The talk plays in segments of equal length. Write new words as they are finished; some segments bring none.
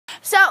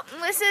So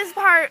this is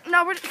part.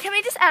 No, can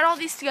we just add all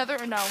these together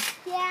or no?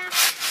 Yeah.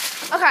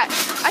 Okay.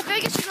 I feel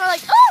like it should go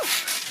like this.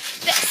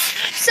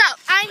 So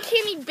I'm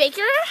Cami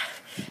Baker,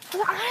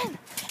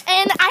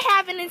 and I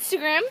have an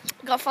Instagram.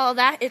 Go follow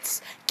that.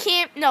 It's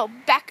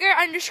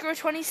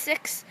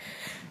Becker_26.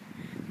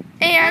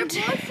 And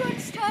my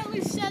boyfriend's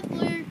Tyler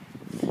Sedler.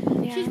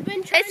 yeah. She's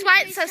been trying It's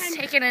why it says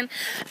taken in.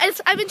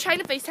 I've been trying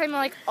to FaceTime him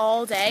like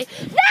all day.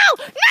 No!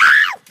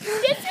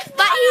 This is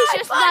But he's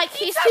just like,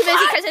 he's too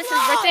busy because it's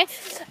his birthday.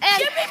 And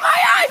Give me my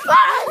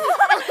iPhone!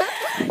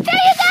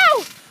 there you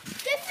go!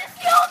 This is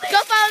the only... Go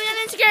follow me on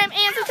Instagram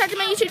and subscribe to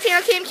my YouTube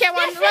channel,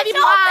 CamCat1. Love you,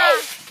 This bye.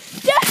 is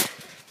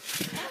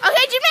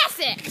Okay, did you miss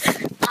it?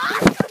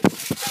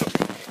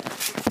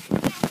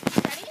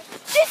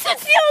 This is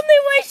the only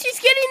way she's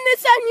getting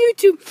this on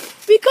YouTube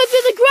because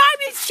of the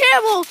Grimies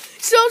channel.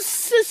 So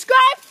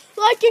subscribe,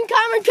 like, and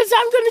comment because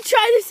I'm going to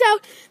try this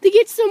out to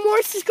get some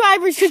more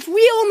subscribers because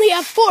we only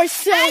have 4,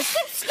 so I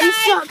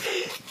subscribe.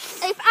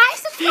 If I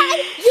subscribe,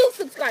 you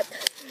subscribe.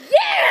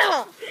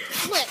 Yeah!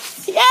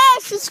 Let's. yeah,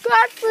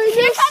 subscribe for Here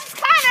this. comes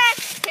Connor.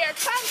 Here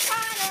comes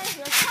Connor.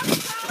 Here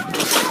comes Connor.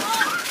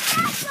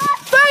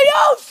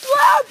 Video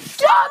slap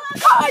dunk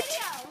cut.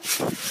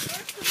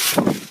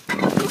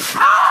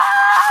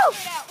 Oh!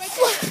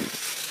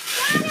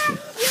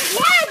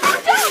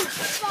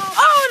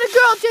 Oh, the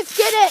girl just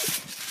did it.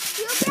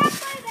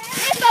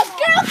 If a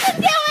girl can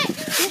do it,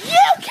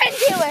 you can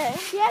do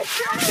it. Yes,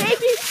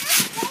 baby.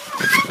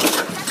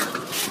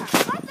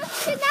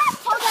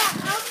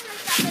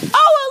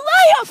 Oh, a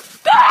layup.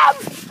 Bam!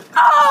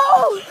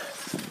 Oh!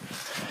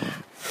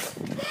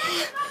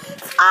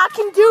 I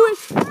can do it.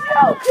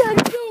 You can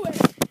do it.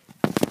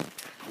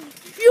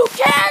 You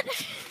can't.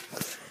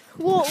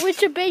 Well,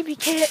 which a baby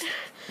can't.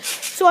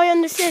 So I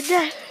understand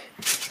that.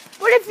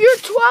 But if you're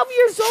 12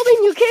 years old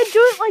and you can't do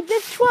it like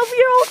this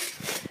 12-year-old,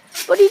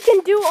 but he can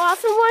do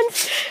awesome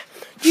ones,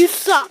 you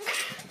suck.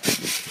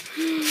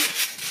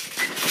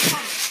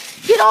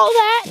 Get all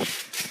that?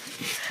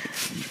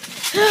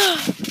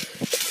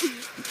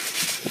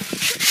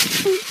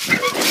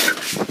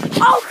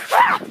 Oh,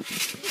 crap!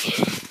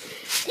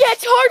 Yeah,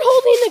 it's hard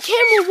holding the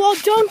camera while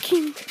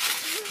dunking.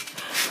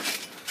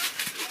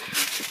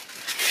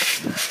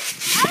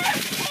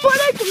 But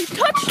I can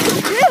touch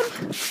the rim.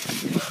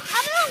 I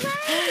don't know.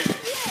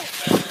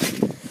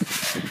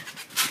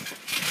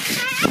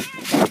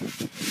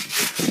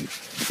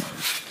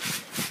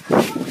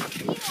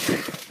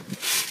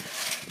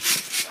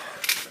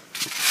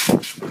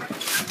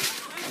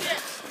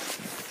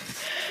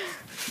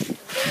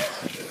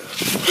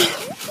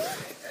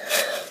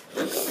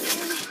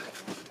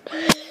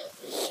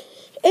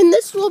 And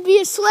this will be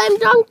a slam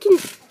dunking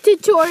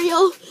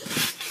tutorial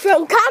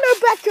from Connor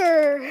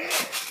Becker.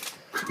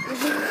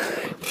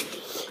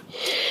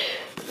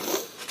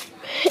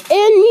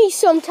 And me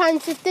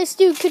sometimes, if this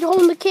dude could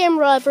hold the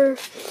camera ever.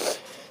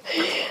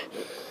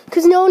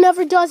 Because no one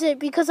ever does it,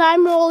 because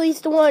I'm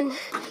always the one.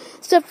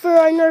 Except for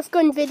our Nerf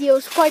gun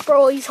videos, Piper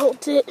always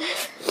holds it.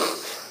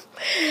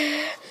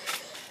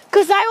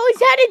 Because I always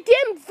had a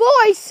dim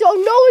voice, so no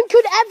one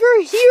could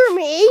ever hear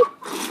me.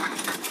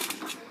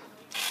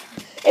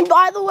 And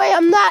by the way,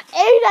 I'm not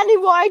 8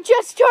 anymore, I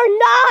just turned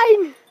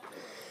 9.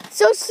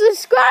 So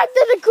subscribe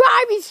to the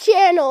Grimies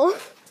channel.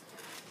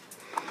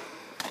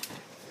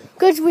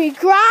 Because we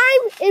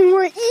grime and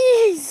we're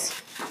ease.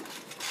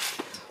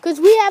 Because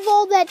we have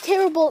all that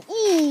terrible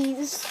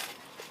ease.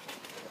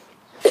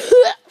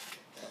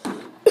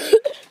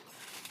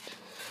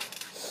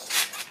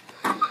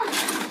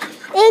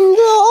 And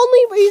the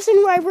only reason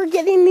why we're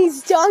getting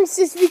these dunks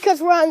is because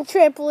we're on a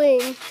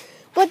trampoline.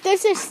 But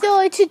this is still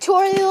a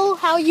tutorial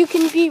how you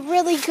can be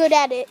really good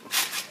at it.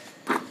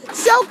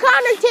 So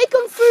Connor, take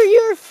them for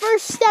your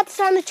first steps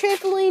on the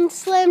trampoline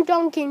slam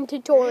dunking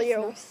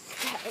tutorial.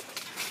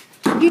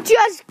 You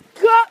just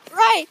go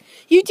right.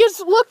 You just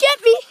look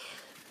at me.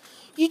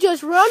 You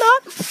just run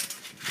up,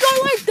 go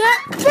like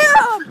that,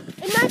 bam!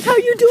 And that's how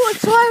you do a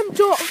slam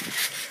dunk.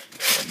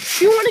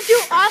 If you want to do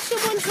awesome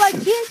ones like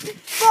his,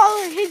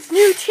 follow his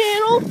new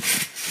channel.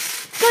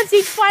 Because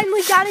he's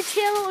finally got a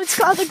channel. It's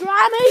called The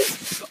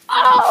Grimies.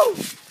 Oh!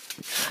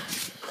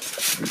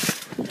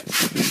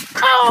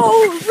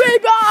 Oh,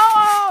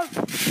 rebound!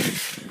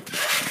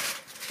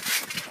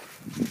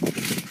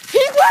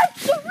 He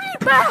wants the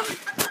rebound!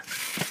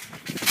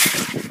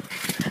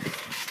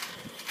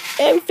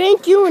 And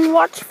thank you and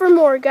watch for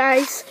more,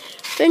 guys.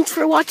 Thanks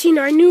for watching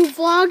our new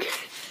vlog.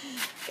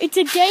 It's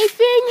a day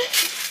thing.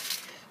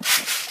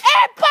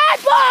 And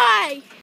bye-bye!